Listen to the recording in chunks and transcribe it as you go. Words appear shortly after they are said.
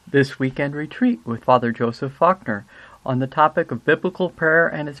This weekend retreat with Father Joseph Faulkner on the topic of biblical prayer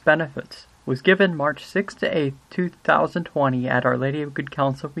and its benefits was given March 6 to 8, 2020 at Our Lady of Good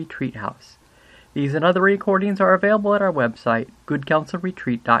Counsel Retreat House. These and other recordings are available at our website,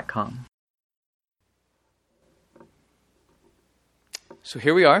 goodcounselretreat.com. So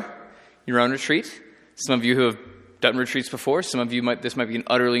here we are, you're on retreat. Some of you who have done retreats before, some of you this might be an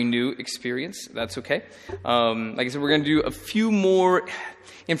utterly new experience. That's okay. Like I said, we're going to do a few more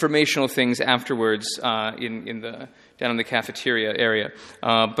informational things afterwards down in the cafeteria area.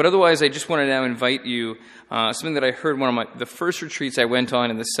 But otherwise, I just want to now invite you, something that I heard one of the first retreats I went on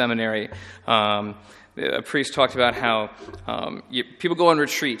in the seminary. A priest talked about how people go on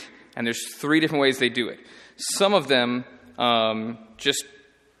retreat, and there's 3 different ways they do it. Some of them just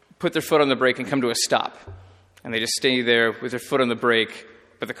put their foot on the brake and come to a stop. And they just stay there with their foot on the brake,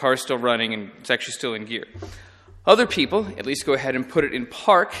 but the car's still running and it's actually still in gear. Other people at least go ahead and put it in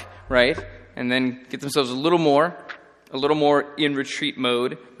park, right? And then get themselves a little more in retreat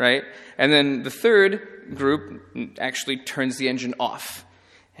mode, right? And then the third group actually turns the engine off.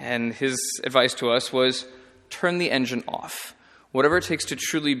 And his advice to us was, turn the engine off. Whatever it takes to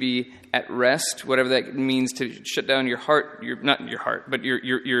truly be at rest, whatever that means to shut down your heart, not your heart, but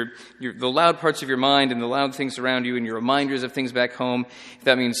the loud parts of your mind and the loud things around you and your reminders of things back home, if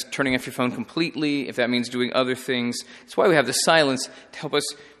that means turning off your phone completely, if that means doing other things. That's why we have the silence to help us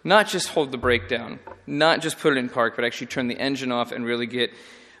not just hold the brake down, not just put it in park, but actually turn the engine off and really get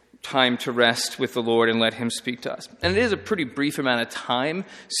time to rest with the Lord and let Him speak to us. And it is a pretty brief amount of time,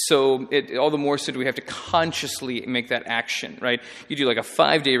 so all the more so do we have to consciously make that action, right? You do like a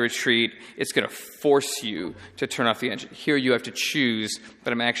 5-day retreat, it's going to force you to turn off the engine. Here you have to choose,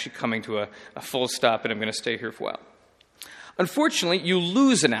 but I'm actually coming to a full stop and I'm going to stay here for a while. Unfortunately, you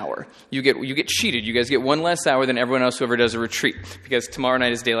lose an hour. You get cheated. You guys get one less hour than everyone else who ever does a retreat, because tomorrow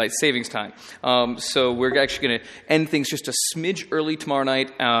night is daylight savings time. So we're actually going to end things just a smidge early tomorrow night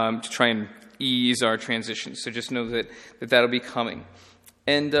to try and ease our transition. So just know that'll be coming.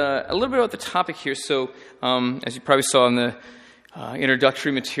 And a little bit about the topic here. So as you probably saw in the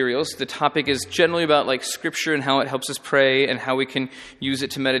introductory materials, the topic is generally about like Scripture and how it helps us pray and how we can use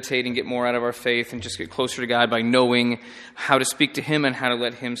it to meditate and get more out of our faith and just get closer to God by knowing how to speak to Him and how to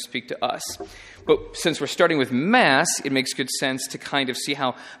let Him speak to us. But since we're starting with Mass, it makes good sense to kind of see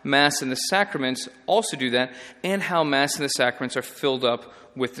how Mass and the sacraments also do that, and how Mass and the sacraments are filled up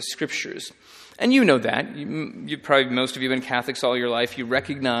with the Scriptures. And you know that. You probably, most of you have been Catholics all your life. You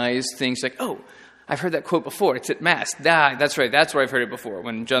recognize things like, oh, I've heard that quote before. It's at Mass. That's right. That's where I've heard it before.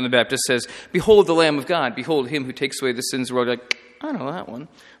 When John the Baptist says, "Behold the Lamb of God. Behold Him who takes away the sins of the world." You're like, I know that one,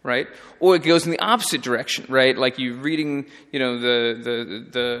 right? Or it goes in the opposite direction, right? Like you reading,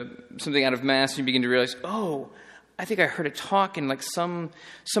 the something out of Mass, and you begin to realize, oh, I think I heard it talk, and like some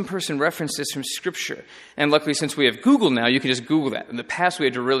person referenced this from Scripture. And luckily, since we have Google now, you can just Google that. In the past, we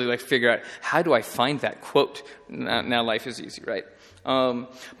had to really figure out, how do I find that quote? Now life is easy, right?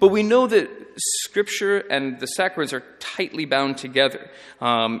 But we know that Scripture and the sacraments are tightly bound together,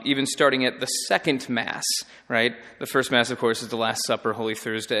 even starting at the second Mass, right? The first Mass, of course, is the Last Supper, Holy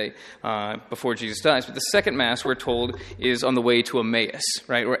Thursday, before Jesus dies. But the second Mass, we're told, is on the way to Emmaus,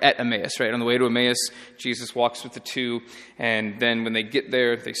 right? Or at Emmaus, right? On the way to Emmaus, Jesus walks with the 2, and then when they get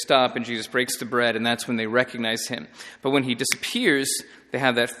there, they stop, and Jesus breaks the bread, and that's when they recognize Him. But when He disappears, they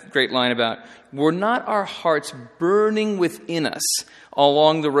have that great line about, were not our hearts burning within us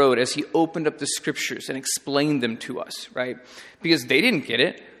along the road as He opened up the Scriptures and explained them to us, right? Because they didn't get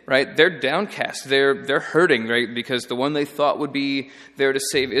it, right? They're downcast. They're hurting, right? Because the one they thought would be there to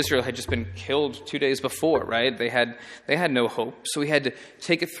save Israel had just been killed 2 days before, right? They had no hope. So He had to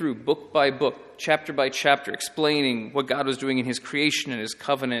take it through book by book, chapter by chapter, explaining what God was doing in His creation and His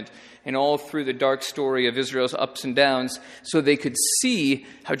covenant, and all through the dark story of Israel's ups and downs, so they could see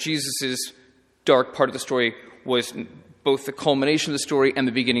how Jesus' dark part of the story was both the culmination of the story and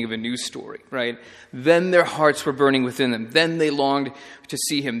the beginning of a new story, right? Then their hearts were burning within them. Then they longed to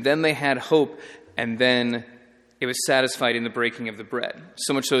see Him. Then they had hope. And then it was satisfied in the breaking of the bread.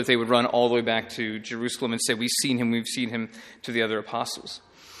 So much so that they would run all the way back to Jerusalem and say, we've seen Him to the other apostles.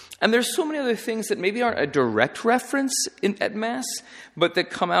 And there's so many other things that maybe aren't a direct reference at Mass, but that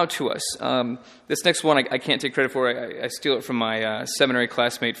come out to us. This next one I can't take credit for. I steal it from my seminary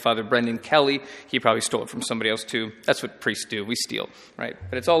classmate, Father Brendan Kelly. He probably stole it from somebody else too. That's what priests do. We steal, right?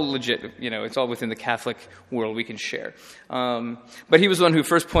 But it's all legit. It's all within the Catholic world we can share. But he was the one who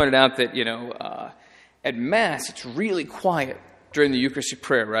first pointed out that, at Mass, it's really quiet. during the Eucharistic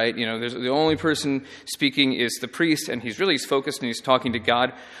prayer, right? There's the only person speaking is the priest, and he's focused and he's talking to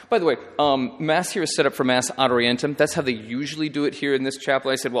God. By the way, Mass here is set up for Mass ad orientem. That's how they usually do it here in this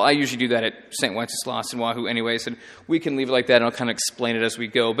chapel. I said, well, I usually do that at St. Wenceslas in Wahoo anyway. I said, we can leave it like that, and I'll kind of explain it as we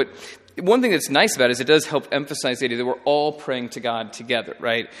go. But one thing that's nice about it is it does help emphasize the idea that we're all praying to God together,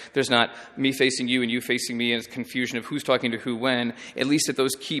 right? There's not me facing you and you facing me, and it's confusion of who's talking to who when. At least at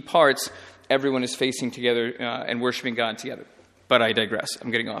those key parts, everyone is facing together and worshiping God together. But I digress.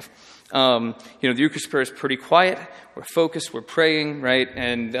 I'm getting off. The Eucharist prayer is pretty quiet. We're focused. We're praying, right?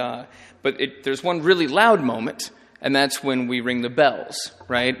 And but there's one really loud moment, and that's when we ring the bells,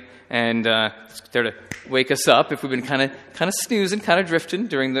 right? And it's there to wake us up if we've been kind of snoozing, kind of drifting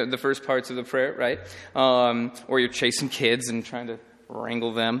during the first parts of the prayer, right? Or you're chasing kids and trying to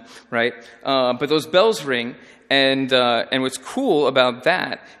wrangle them, right? But those bells ring. And what's cool about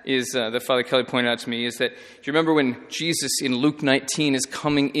that is that Father Kelly pointed out to me is that, do you remember when Jesus in Luke 19 is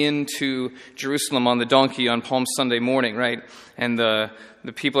coming into Jerusalem on the donkey on Palm Sunday morning, right? And the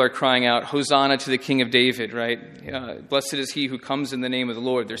people are crying out, Hosanna to the King of David, right? Blessed is he who comes in the name of the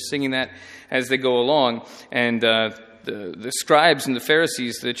Lord. They're singing that as they go along. And the scribes and the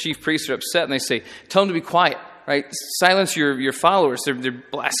Pharisees, the chief priests, are upset, and they say, tell them to be quiet, right? Silence your followers. They're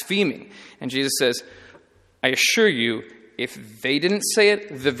blaspheming. And Jesus says, I assure you, if they didn't say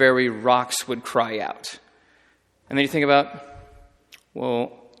it, the very rocks would cry out. And then you think about,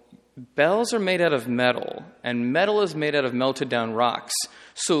 well, bells are made out of metal, and metal is made out of melted down rocks.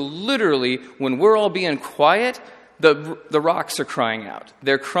 So literally, when we're all being quiet, the rocks are crying out.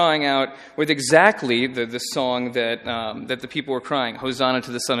 They're crying out with exactly the song that the people were crying, Hosanna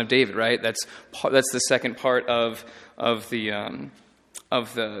to the Son of David, right? That's the second part of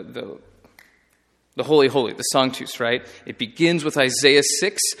the Holy, Holy, the Sanctus, right? It begins with Isaiah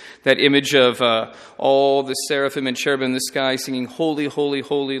 6, that image of all the seraphim and cherubim in the sky singing, Holy, Holy,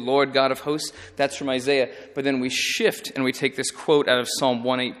 Holy, Lord God of hosts. That's from Isaiah. But then we shift and we take this quote out of Psalm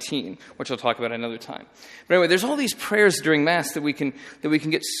 118, which I'll talk about another time. But anyway, there's all these prayers during Mass that we can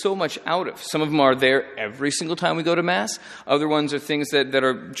get so much out of. Some of them are there every single time we go to Mass. Other ones are things that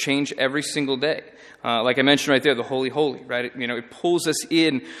are changed every single day. Like I mentioned right there, the Holy, Holy, right? It pulls us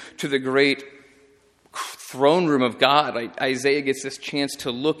in to the great throne room of God. Isaiah gets this chance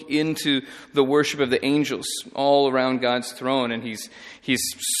to look into the worship of the angels all around God's throne, and he's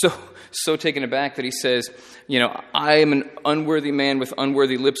so taken aback that he says, I am an unworthy man with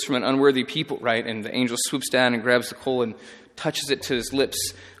unworthy lips from an unworthy people, right? And the angel swoops down and grabs the coal and touches it to his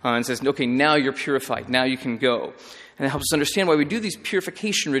lips and says, okay, now you're purified. Now you can go. And it helps us understand why we do these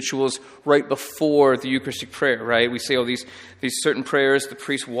purification rituals right before the Eucharistic prayer, right? We say all these certain prayers. The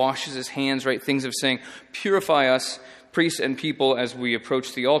priest washes his hands, right? Things of saying, purify us, priests and people, as we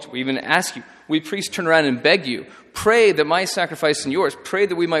approach the altar. We even ask you, we priests turn around and beg you, pray that my sacrifice and yours, pray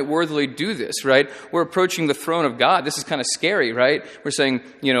that we might worthily do this, right? We're approaching the throne of God. This is kind of scary, right? We're saying,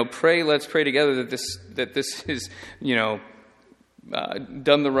 pray, let's pray together that this is,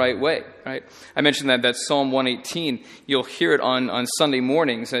 done the right way, right? I mentioned that Psalm 118, you'll hear it on Sunday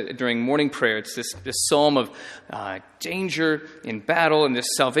mornings during morning prayer. It's this psalm of danger in battle and this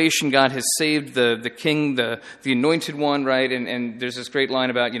salvation. God has saved the king, the anointed one, right? And there's this great line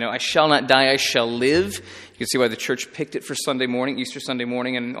about, I shall not die, I shall live. You can see why the church picked it for Sunday morning, Easter Sunday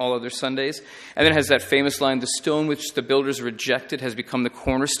morning, and all other Sundays. And then it has that famous line, the stone which the builders rejected has become the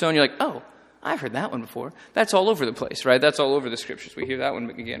cornerstone. You're like, oh, I've heard that one before. That's all over the place, right? That's all over the scriptures. We hear that one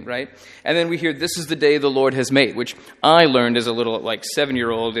again, right? And then we hear, this is the day the Lord has made, which I learned as a little,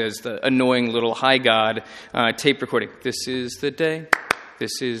 7-year-old, as the annoying little high God tape recording. This is the day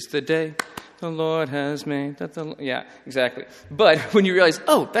the Lord has made. Yeah, exactly. But when you realize,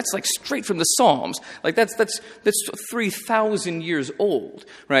 oh, that's straight from the Psalms. That's 3,000 years old,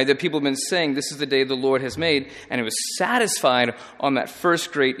 right? That people have been saying, this is the day the Lord has made. And it was satisfied on that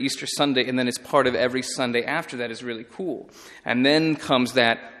first great Easter Sunday. And then it's part of every Sunday after that is really cool. And then comes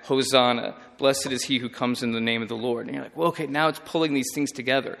that Hosanna. Blessed is he who comes in the name of the Lord. And you're like, well, okay, now it's pulling these things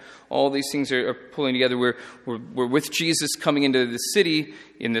together. All these things are pulling together. We're with Jesus coming into the city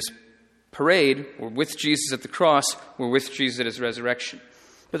in this parade. We're with Jesus at the cross. We're with Jesus at his resurrection.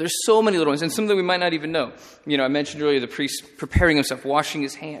 But there's so many little ones, and some that we might not even know. I mentioned earlier the priest preparing himself, washing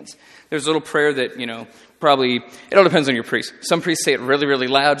his hands. There's a little prayer that, probably, it all depends on your priest. Some priests say it really, really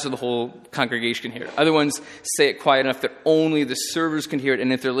loud so the whole congregation can hear it. Other ones say it quiet enough that only the servers can hear it,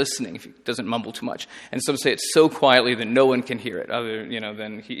 and if they're listening, if he doesn't mumble too much. And some say it so quietly that no one can hear it, other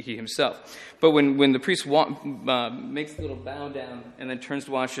than he himself. But when the priest makes the little bow down and then turns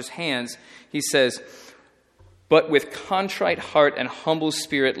to wash his hands, he says, but with contrite heart and humble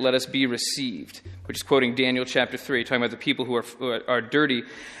spirit let us be received. which is quoting Daniel chapter 3, talking about the people who are dirty,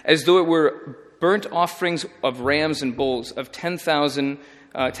 as though it were burnt offerings of rams and bulls, of tens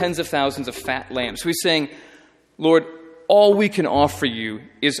of thousands of fat lambs. So he's saying, Lord, all we can offer you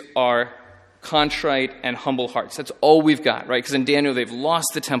is our contrite and humble hearts. That's all we've got, right? Because in Daniel, they've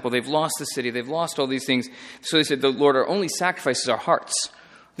lost the temple, they've lost the city, they've lost all these things. So they said, Lord, our only sacrifice is our hearts.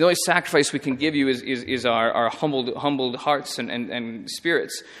 The only sacrifice we can give you is our humbled hearts and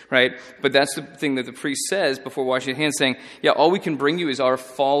spirits, right? But that's the thing that the priest says before washing his hands, saying, yeah, all we can bring you is our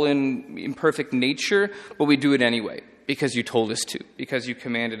fallen, imperfect nature, but we do it anyway because you told us to, because you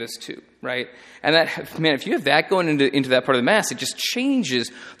commanded us to, right? And that, man, if you have that going into that part of the Mass, it just changes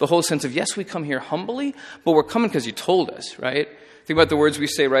the whole sense of, yes, we come here humbly, but we're coming because you told us, right? Think about the words we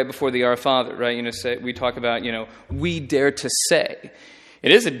say right before the Our Father, right? We talk about, we dare to say.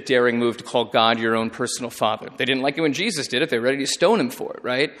 It is a daring move to call God your own personal Father. They didn't like it when Jesus did it. They're ready to stone him for it,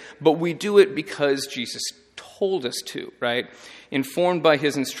 right? But we do it because Jesus told us to, right? Informed by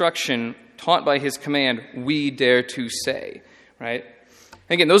his instruction, taught by his command, we dare to say, right?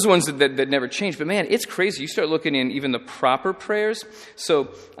 Again, those are ones that never change. But man, it's crazy. You start looking in even the proper prayers.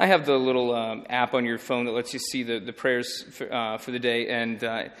 So I have the little app on your phone that lets you see the prayers for the day.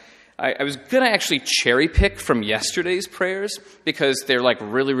 And I was going to actually cherry pick from yesterday's prayers because they're like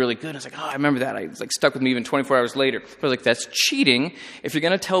really, really good. I was like, I remember that. It's like stuck with me even 24 hours later. But I was like, that's cheating. If you're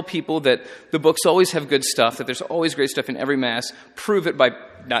going to tell people that the books always have good stuff, that there's always great stuff in every Mass, prove it by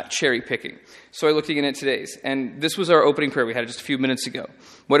not cherry picking. So I looked again at today's. And this was our opening prayer we had just a few minutes ago.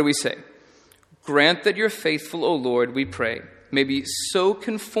 What do we say? Grant that your faithful, O Lord, we pray, may be so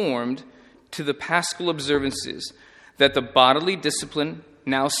conformed to the Paschal observances that the bodily discipline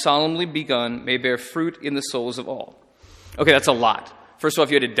now solemnly begun, may bear fruit in the souls of all. Okay, that's a lot. First of all,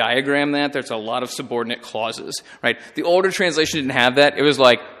 if you had to diagram that, there's a lot of subordinate clauses, right? The older translation didn't have that. It was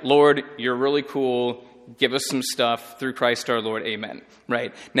like, Lord, you're really cool. Give us some stuff through Christ our Lord. Amen.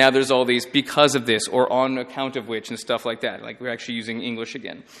 Right? Now there's all these because of this or on account of which and stuff like that. Like we're actually using English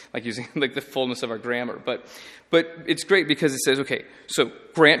again, like using like the fullness of our grammar. But it's great because it says, okay, so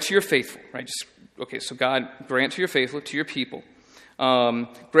grant to your faithful, right? So God, grant to your faithful, to your people.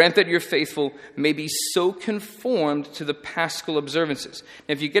 Grant that your faithful may be so conformed to the Paschal observances.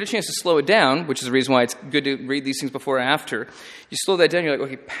 Now, if you get a chance to slow it down, which is the reason why it's good to read these things before or after, you slow that down, you're like,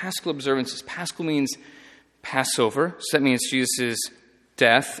 okay, Paschal observances. Paschal means Passover, so that means Jesus'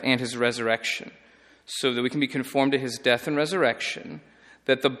 death and his resurrection. So that we can be conformed to his death and resurrection,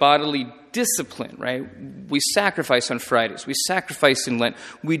 that the bodily discipline, right? We sacrifice on Fridays. We sacrifice in Lent.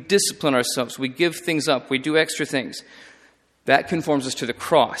 We discipline ourselves. We give things up. We do extra things. That conforms us to the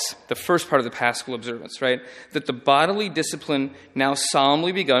cross, the first part of the Paschal observance, right? That the bodily discipline now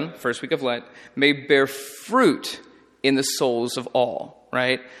solemnly begun, first week of Lent, may bear fruit in the souls of all,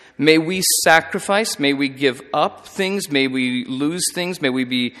 right? May we sacrifice, may we give up things, may we lose things, may we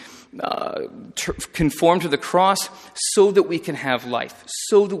be conformed to the cross so that we can have life,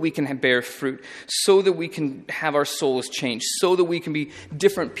 so that we can bear fruit, so that we can have our souls changed, so that we can be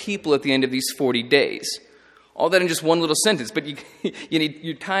different people at the end of these 40 days. All that in just one little sentence, but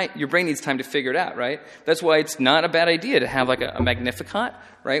your brain needs time to figure it out, right? That's why it's not a bad idea to have like a Magnificat,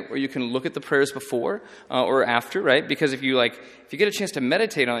 right, where you can look at the prayers before or after, right? Because if you get a chance to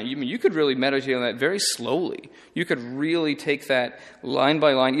meditate on it, you could really meditate on that very slowly. You could really take that line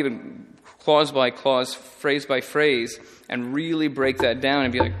by line, even clause by clause, phrase by phrase, and really break that down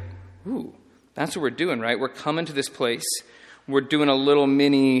and be like, ooh, that's what we're doing, right? We're coming to this place. We're doing a little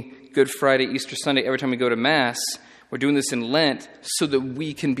mini Good Friday, Easter Sunday every time we go to Mass. We're doing this in Lent so that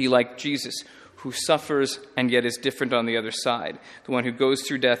we can be like Jesus, who suffers and yet is different on the other side, the one who goes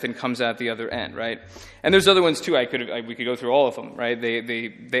through death and comes out the other end, right? And there's other ones too. We could go through all of them, right?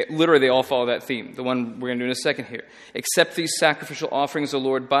 They literally all follow that theme. The one we're going to do in a second here. Accept these sacrificial offerings, O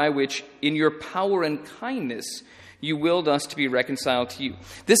Lord, by which in your power and kindness you willed us to be reconciled to you.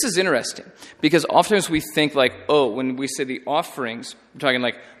 This is interesting because oftentimes we think like, when we say the offerings, we're talking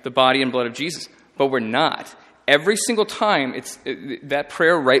like the body and blood of Jesus, but we're not. Every single time, that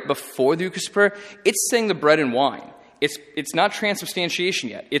prayer right before the Eucharist prayer, it's saying the bread and wine. It's not transubstantiation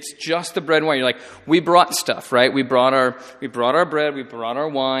yet. It's just the bread and wine. You're like, we brought stuff, right? We brought our bread, we brought our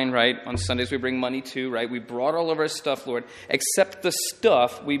wine, right? On Sundays we bring money too, right? We brought all of our stuff, Lord, except the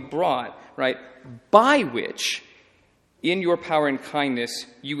stuff we brought, right? By which, in your power and kindness,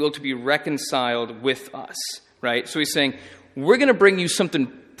 you will to be reconciled with us, right? So he's saying, we're going to bring you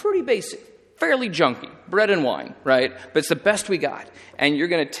something pretty basic, fairly junky, bread and wine, right? But it's the best we got. And you're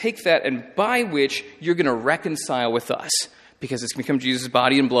going to take that, and by which you're going to reconcile with us, because it's become Jesus'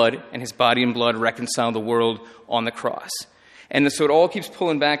 body and blood, and his body and blood reconcile the world on the cross. And so it all keeps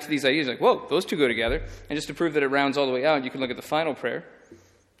pulling back to these ideas like, whoa, those two go together. And just to prove that it rounds all the way out, you can look at the final prayer.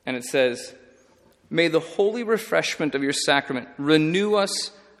 And it says, may the holy refreshment of your sacrament restore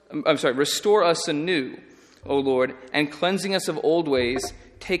us anew, O Lord, and cleansing us of old ways,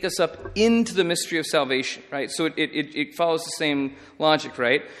 take us up into the mystery of salvation, right? So it follows the same logic,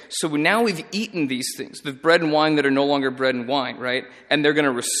 right? So now we've eaten these things, the bread and wine that are no longer bread and wine, right? And they're going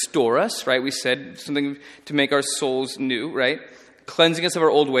to restore us, right? We said something to make our souls new, right? Cleansing us of our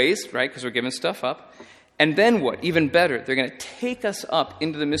old ways, right? Because we're giving stuff up. And then what? Even better, they're going to take us up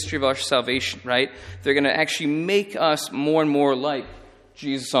into the mystery of our salvation, right? They're going to actually make us more and more like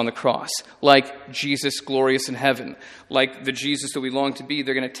Jesus on the cross, like Jesus glorious in heaven, like the Jesus that we long to be.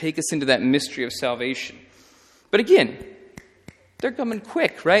 They're going to take us into that mystery of salvation. But again, they're coming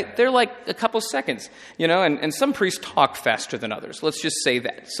quick, right? They're like a couple seconds, and some priests talk faster than others. Let's just say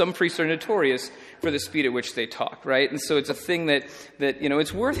that. Some priests are notorious for the speed at which they talk, right? And so it's a thing that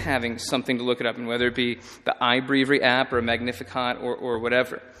it's worth having something to look it up in, whether it be the iBreviary app or a Magnificat or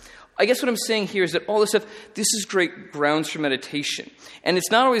whatever. I guess what I'm saying here is that all this stuff, this is great grounds for meditation. And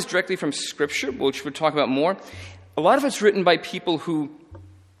it's not always directly from Scripture, which we'll talk about more. A lot of it's written by people who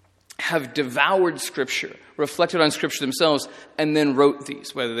have devoured Scripture, reflected on Scripture themselves, and then wrote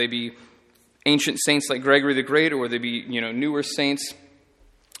these, whether they be ancient saints like Gregory the Great, or they be newer saints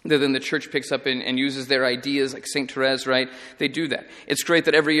that then the church picks up and uses their ideas, like St. Therese, right? They do that. It's great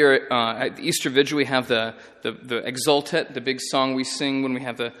that every year at the Easter Vigil we have the Exultet, the big song we sing when we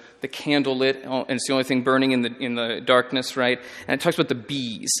have the candle lit, and it's the only thing burning in the darkness, right? And it talks about the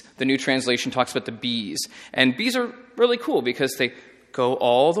bees. The New Translation talks about the bees. And bees are really cool because they go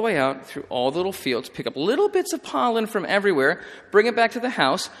all the way out through all the little fields, pick up little bits of pollen from everywhere, bring it back to the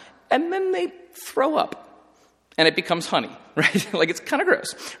house, and then they throw up. And it becomes honey, right? Like, it's kind of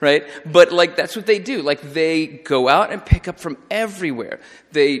gross, right? But, that's what they do. They go out and pick up from everywhere.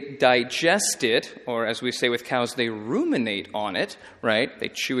 They digest it, or as we say with cows, they ruminate on it, right? They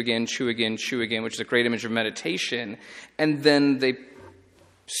chew again, chew again, chew again, which is a great image of meditation. And then they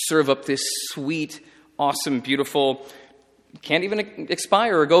serve up this sweet, awesome, beautiful, can't even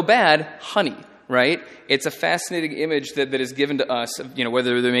expire or go bad, honey. Right? It's a fascinating image that is given to us,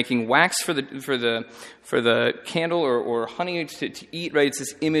 whether they're making wax for the candle or honey to eat, right? It's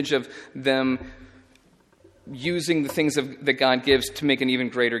this image of them using the things that God gives to make an even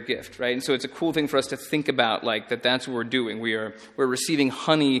greater gift, right? And so it's a cool thing for us to think about, that's what we're doing. We're receiving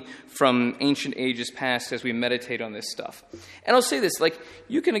honey from ancient ages past as we meditate on this stuff. And I'll say this,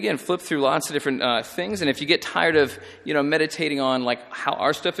 you can, again, flip through lots of different things, and if you get tired of, meditating on, how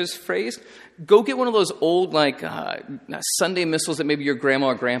our stuff is phrased, go get one of those old, Sunday missals that maybe your grandma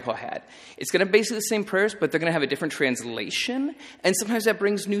or grandpa had. It's going to be basically the same prayers, but they're going to have a different translation, and sometimes that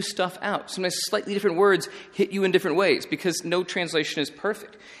brings new stuff out. Sometimes slightly different words hit you in different ways, because no translation is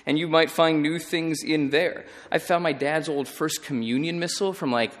perfect, and you might find new things in there. I found my dad's old First Communion missal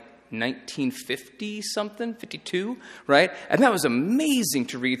from, 1950-something, 52, right? And that was amazing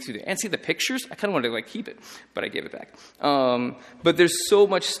to read through there. And see the pictures? I kind of wanted to, keep it, but I gave it back. But there's so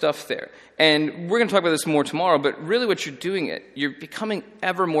much stuff there. And we're going to talk about this more tomorrow, but really what you're doing, you're becoming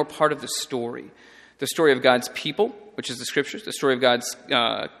ever more part of the story of God's people, which is the Scriptures, the story of God's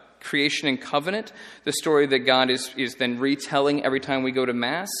creation and covenant, the story that God is then retelling every time we go to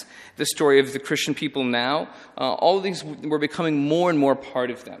Mass, the story of the Christian people now. All of these, we're becoming more and more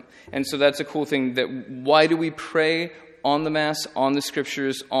part of them. And so that's a cool thing. Why do we pray on the Mass, on the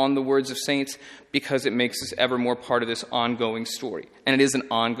Scriptures, on the words of saints? Because it makes us ever more part of this ongoing story. And it is an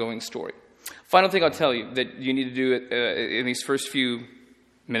ongoing story. Final thing I'll tell you that you need to do in these first few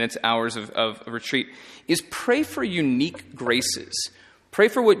minutes, hours of retreat, is pray for unique graces. Pray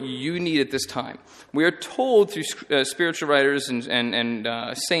for what you need at this time. We are told through spiritual writers and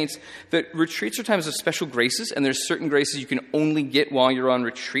saints that retreats are times of special graces, and there's certain graces you can only get while you're on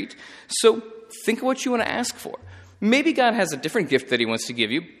retreat. So think of what you want to ask for. Maybe God has a different gift that he wants to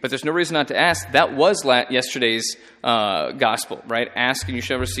give you, but there's no reason not to ask. That was yesterday's gospel, right? Ask and you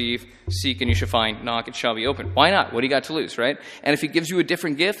shall receive, seek and you shall find, knock it shall be open. Why not? What do you got to lose, right? And if he gives you a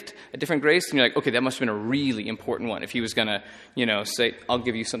different gift, a different grace, then you're like, okay, that must have been a really important one. If he was going to, say, I'll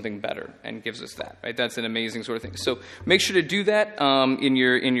give you something better, and gives us that, right? That's an amazing sort of thing. So make sure to do that in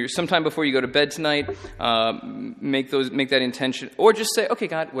your sometime before you go to bed tonight. Make that intention, or just say, okay,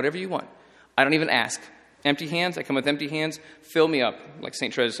 God, whatever you want. I don't even ask. Empty hands, I come with empty hands, fill me up. Like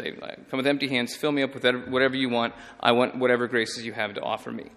St. Therese said, come with empty hands, fill me up with whatever you want. I want whatever graces you have to offer me.